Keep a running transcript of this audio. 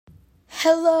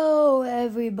Hello,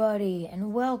 everybody,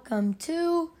 and welcome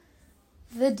to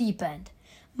The Deep End.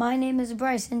 My name is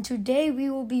Bryce, and today we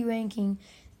will be ranking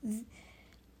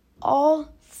all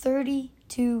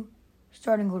 32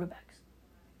 starting quarterbacks.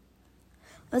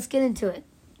 Let's get into it.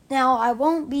 Now, I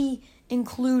won't be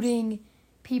including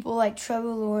people like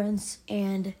Trevor Lawrence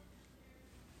and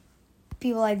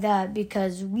people like that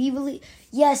because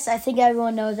yes, I think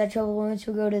everyone knows that Trevor Lawrence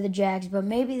will go to the Jags, but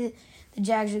maybe the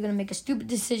Jags are going to make a stupid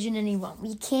decision and he won't.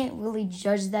 We can't really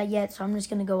judge that yet, so I'm just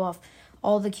going to go off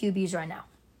all the QBs right now.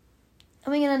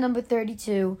 Coming in at number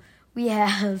 32, we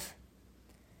have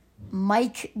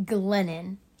Mike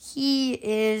Glennon. He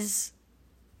is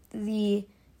the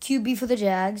QB for the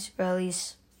Jags, or at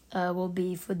least will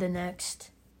be for the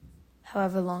next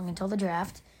however long until the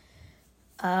draft.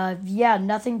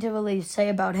 Nothing to really say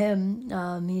about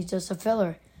him. He's just a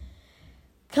filler.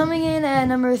 Coming in at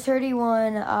number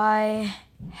 31, I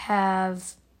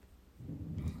have...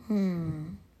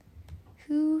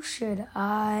 Who should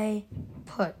I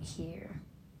put here?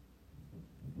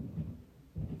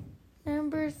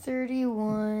 Number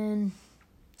 31...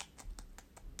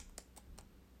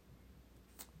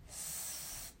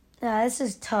 this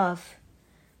is tough,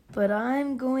 but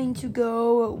I'm going to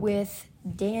go with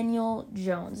Daniel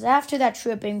Jones. After that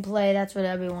tripping play, that's what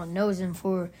everyone knows him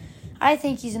for. I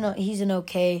think he's an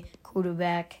okay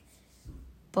quarterback,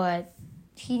 but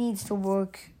he needs to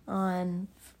work on,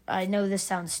 I know this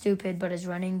sounds stupid, but his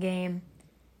running game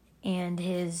and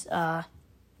his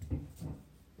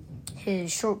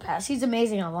short pass. He's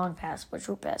amazing on long pass, but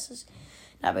short pass is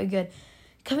not very good.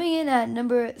 Coming in at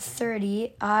number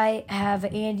 30, I have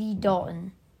Andy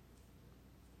Dalton.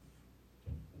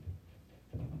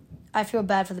 I feel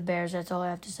bad for the Bears, that's all I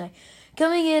have to say.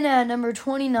 Coming in at number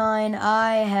 29,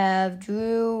 I have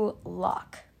Drew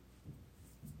Lock.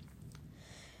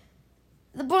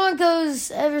 The Broncos,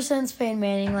 ever since Peyton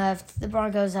Manning left, the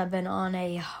Broncos have been on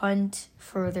a hunt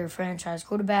for their franchise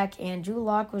quarterback, and Drew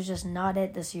Lock was just not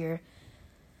it this year.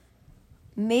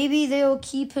 Maybe they'll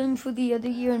keep him for the other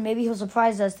year, and maybe he'll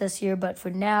surprise us this year, but for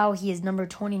now, he is number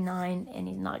 29, and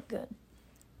he's not good.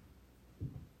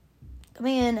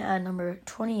 Coming in at number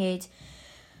 28,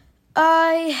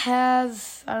 I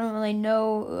don't really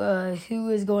know who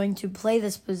is going to play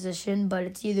this position, but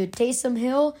it's either Taysom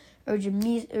Hill or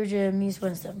Jameis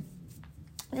Winston.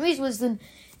 Jameis Winston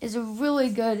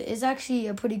is actually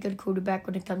a pretty good quarterback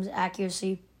when it comes to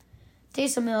accuracy.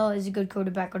 Taysom Hill is a good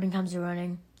quarterback when it comes to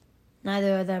running.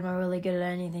 Neither of them are really good at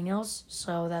anything else,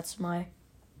 so that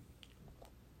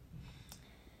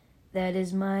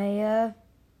is my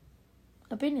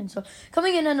opinion. So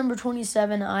coming in at number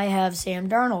 27, I have Sam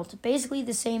Darnold. Basically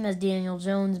the same as Daniel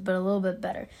Jones, but a little bit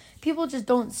better. People just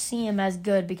don't see him as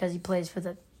good because he plays for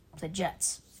the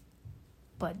Jets.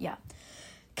 But yeah.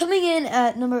 Coming in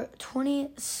at number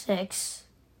 26,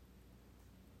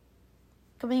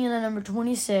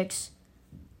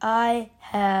 I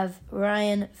have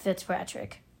Ryan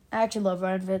Fitzpatrick. I actually love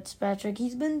Ryan Fitzpatrick.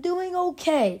 He's been doing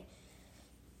okay.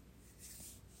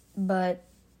 But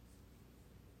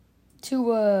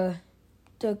Tua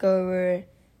took over,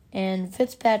 and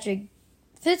Fitzpatrick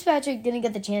didn't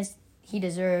get the chance he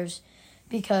deserves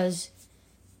because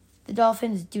the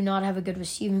Dolphins do not have a good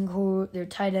receiving core. Their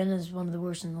tight end is one of the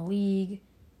worst in the league.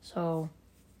 So,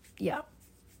 yeah.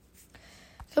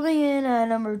 Coming in at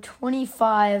number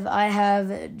 25, I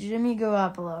have Jimmy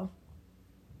Garoppolo.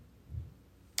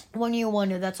 1 year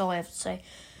wonder, that's all I have to say.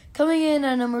 Coming in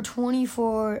at number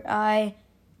 24, I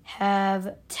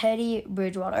have Teddy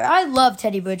Bridgewater. I love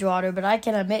Teddy Bridgewater, but I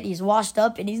can admit he's washed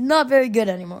up and he's not very good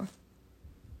anymore.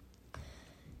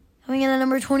 Coming in at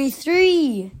number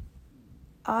 23,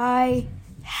 I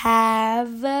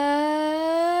have...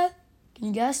 can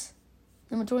you guess?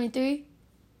 Number 23? Can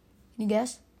you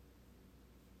guess?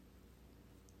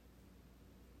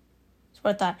 That's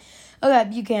what I thought.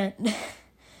 Okay, you can't.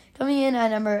 Coming in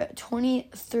at number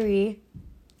 23,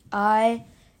 I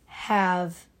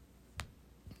have...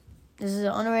 This is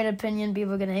an underrated opinion.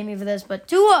 People are going to hate me for this, but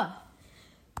Tua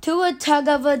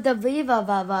Tagovailoa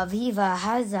Viva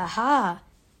Hazaha.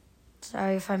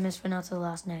 Sorry if I mispronounced the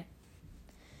last name.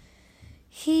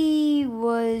 He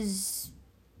was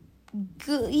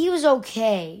good. He was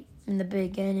okay in the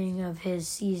beginning of his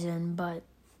season, but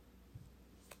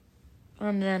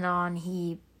from then on,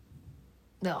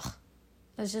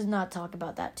 let's just not talk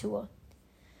about that Tua.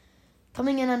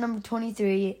 Coming in at number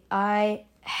 23, I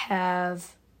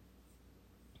have...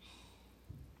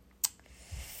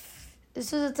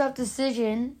 This is a tough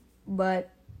decision,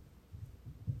 but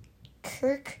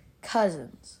Kirk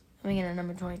Cousins coming in at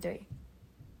number 23.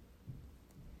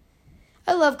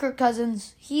 I love Kirk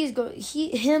Cousins.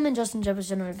 Him and Justin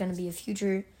Jefferson are going to be a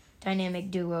future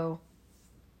dynamic duo.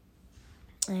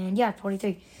 And yeah,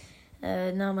 23.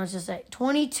 Not much to say.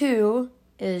 22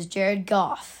 is Jared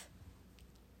Goff.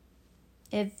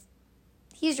 If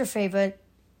he's your favorite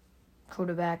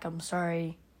quarterback, I'm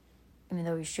sorry, even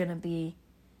though he shouldn't be,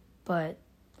 but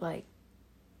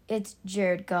it's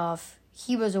Jared Goff.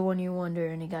 He was a one-year wonder,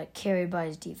 and he got carried by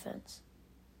his defense.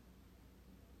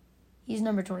 He's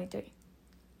number 22.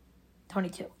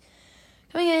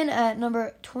 Coming in at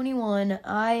number 21,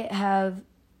 I have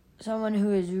someone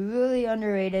who is really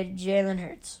underrated, Jalen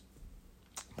Hurts.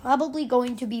 Probably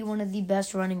going to be one of the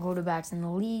best running quarterbacks in the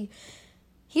league.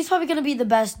 He's probably going to be the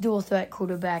best dual-threat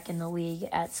quarterback in the league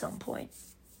at some point.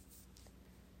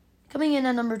 Coming in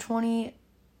at number 20.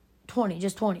 Coming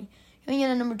in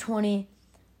at number 20,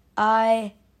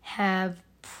 I have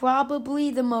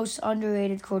probably the most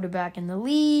underrated quarterback in the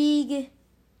league,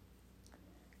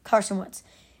 Carson Wentz.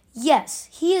 Yes,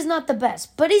 he is not the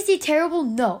best, but is he terrible?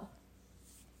 No.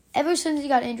 Ever since he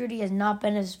got injured, he has not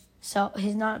been his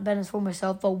former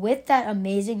self. But with that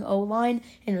amazing O-line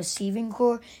and receiving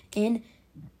core in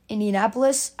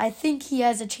Indianapolis, I think he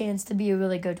has a chance to be a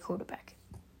really good quarterback.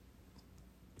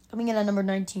 Coming in at number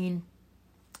 19,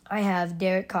 I have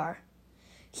Derek Carr.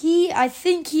 I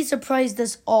think he surprised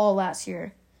us all last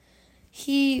year.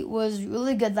 He was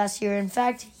really good last year. In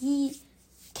fact, he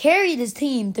carried his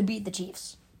team to beat the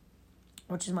Chiefs,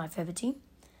 which is my favorite team.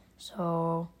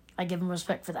 So I give him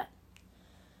respect for that.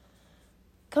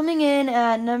 Coming in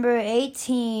at number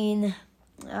 18,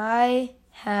 I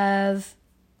have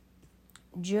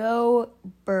Joe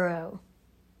Burrow.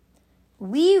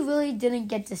 We really didn't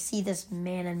get to see this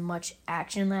man in much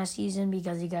action last season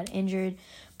because he got injured.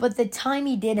 But the time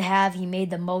he did have, he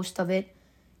made the most of it.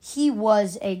 He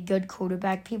was a good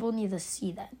quarterback. People need to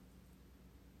see that.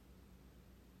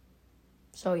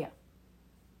 So, yeah.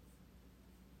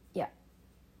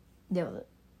 Deal with it.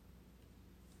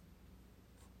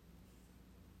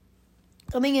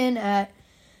 Coming in at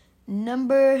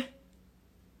number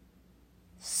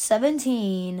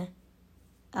 17,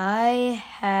 I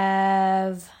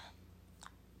have...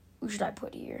 Who should I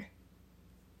put here?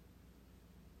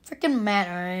 Freaking Matt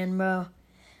Ryan, bro.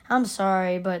 I'm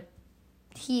sorry, but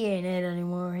he ain't it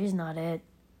anymore. He's not it.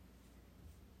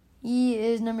 He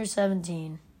is number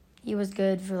 17. He was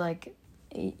good for 8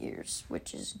 years,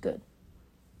 which is good.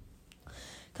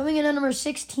 Coming in at number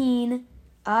 16,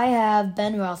 I have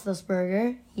Ben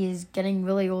Roethlisberger. He's getting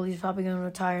really old. He's probably going to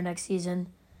retire next season.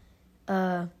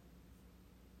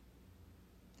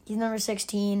 He's number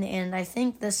 16, and I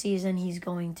think this season he's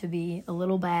going to be a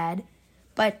little bad,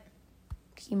 but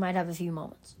he might have a few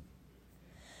moments.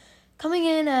 Coming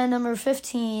in at number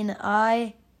 15,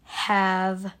 I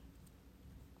have...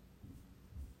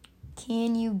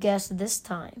 Can you guess this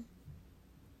time?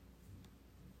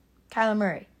 Kyler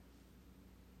Murray.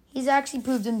 He's actually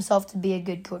proved himself to be a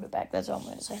good quarterback. That's all I'm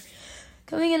going to say.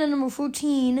 Coming in at number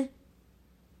 14,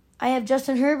 I have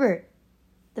Justin Herbert,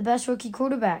 the best rookie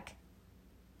quarterback.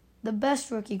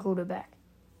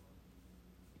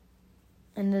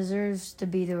 And deserves to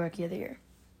be the Rookie of the Year.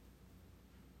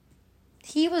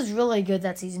 He was really good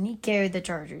that season. He carried the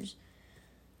Chargers.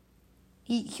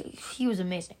 He was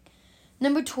amazing.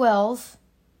 Number 12,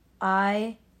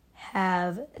 I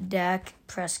have Dak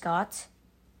Prescott.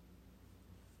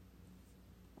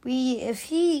 If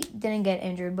he didn't get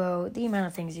injured, bro, the amount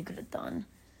of things he could have done.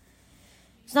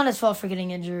 It's not his fault for getting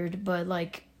injured, but,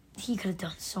 he could have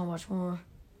done so much more.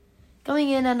 Coming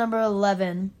in at number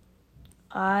 11,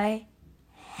 I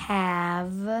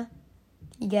have,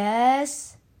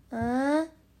 number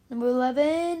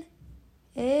 11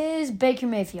 is Baker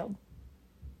Mayfield.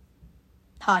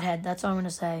 Hothead, that's all I'm going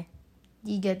to say.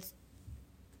 In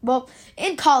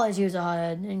college he was a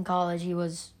hothead. In college he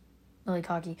was really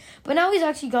cocky. But now he's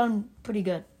actually gotten pretty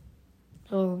good.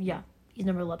 So, yeah, he's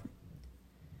number 11.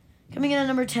 Coming in at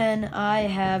number 10, I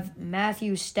have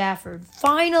Matthew Stafford.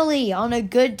 Finally, on a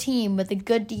good team with a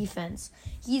good defense.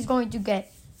 He's going to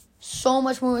get so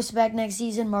much more respect next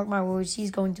season. Mark my words,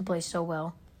 he's going to play so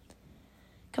well.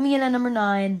 Coming in at number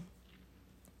 9,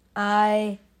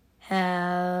 I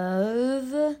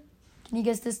have... Can you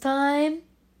guess this time?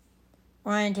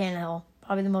 Ryan Tannehill.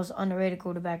 Probably the most underrated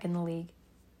quarterback in the league.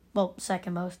 Well,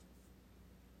 second most.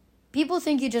 People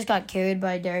think he just got carried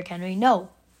by Derrick Henry. No.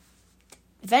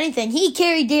 If anything, he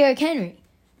carried Derrick Henry.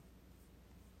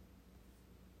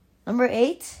 Number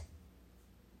 8.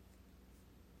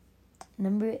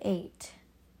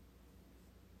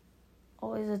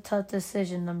 Always a tough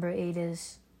decision, number 8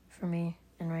 is for me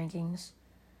in rankings.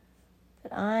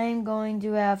 But I'm going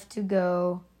to have to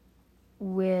go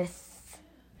with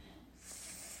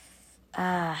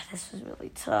This was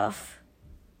really tough.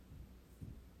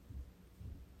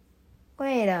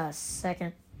 Wait a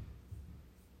second.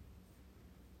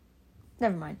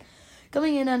 Never mind.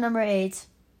 Coming in at number 8,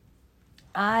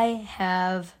 I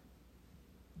have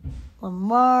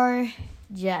Lamar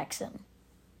Jackson.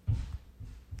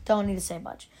 Don't need to say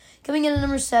much. Coming in at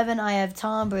number 7, I have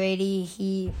Tom Brady.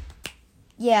 He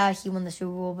won the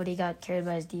Super Bowl, but he got carried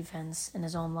by his defense and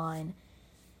his own line.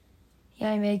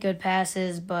 Yeah, he made good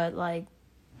passes, but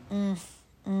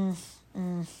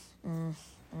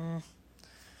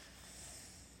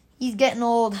he's getting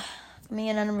old. Coming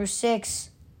in at number 6,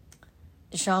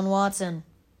 Deshaun Watson.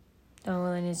 Don't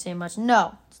really need to say much.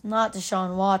 No, it's not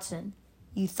Deshaun Watson.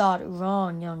 You thought it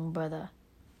wrong, young brother.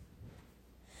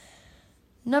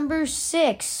 Number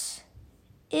 6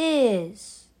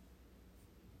 is...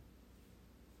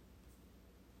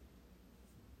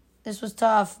 This was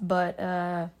tough, but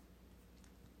number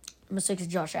 6 is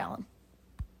Josh Allen.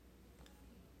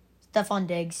 Stephon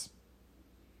Diggs.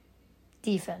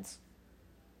 Defense.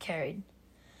 Carried.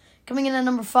 Coming in at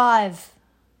number 5,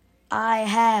 I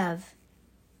have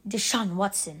Deshaun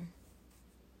Watson,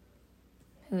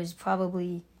 who is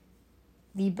probably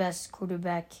the best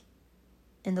quarterback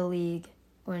in the league.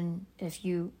 If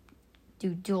you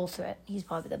do dual threat, he's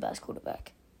probably the best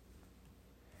quarterback.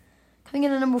 Coming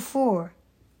in at number 4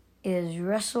 is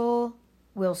Russell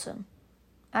Wilson.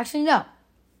 Actually, no.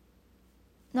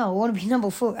 No, it wouldn't be number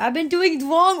 4. I've been doing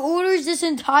wrong orders this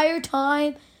entire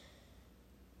time.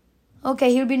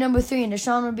 Okay, he would be number 3, and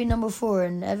Deshaun would be number 4,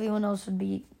 and everyone else would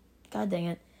be... God dang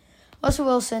it. Russell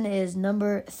Wilson is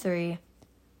number 3.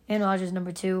 Aaron Rodgers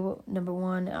number 2. Number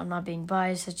 1, I'm not being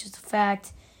biased, it's just a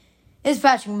fact. It's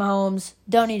Patrick Mahomes.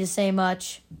 Don't need to say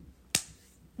much.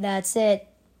 That's it.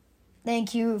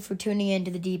 Thank you for tuning in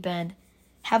to the Deep End.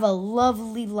 Have a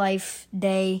lovely life,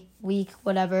 day, week,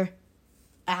 whatever,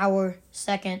 hour,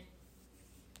 second.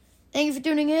 Thank you for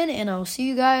tuning in, and I'll see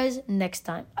you guys next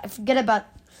time. I forgot about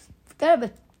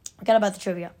the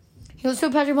trivia. Here's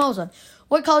who Patrick Mahomes on.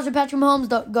 What college did Patrick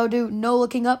Mahomes go do? No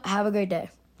looking up. Have a great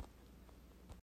day.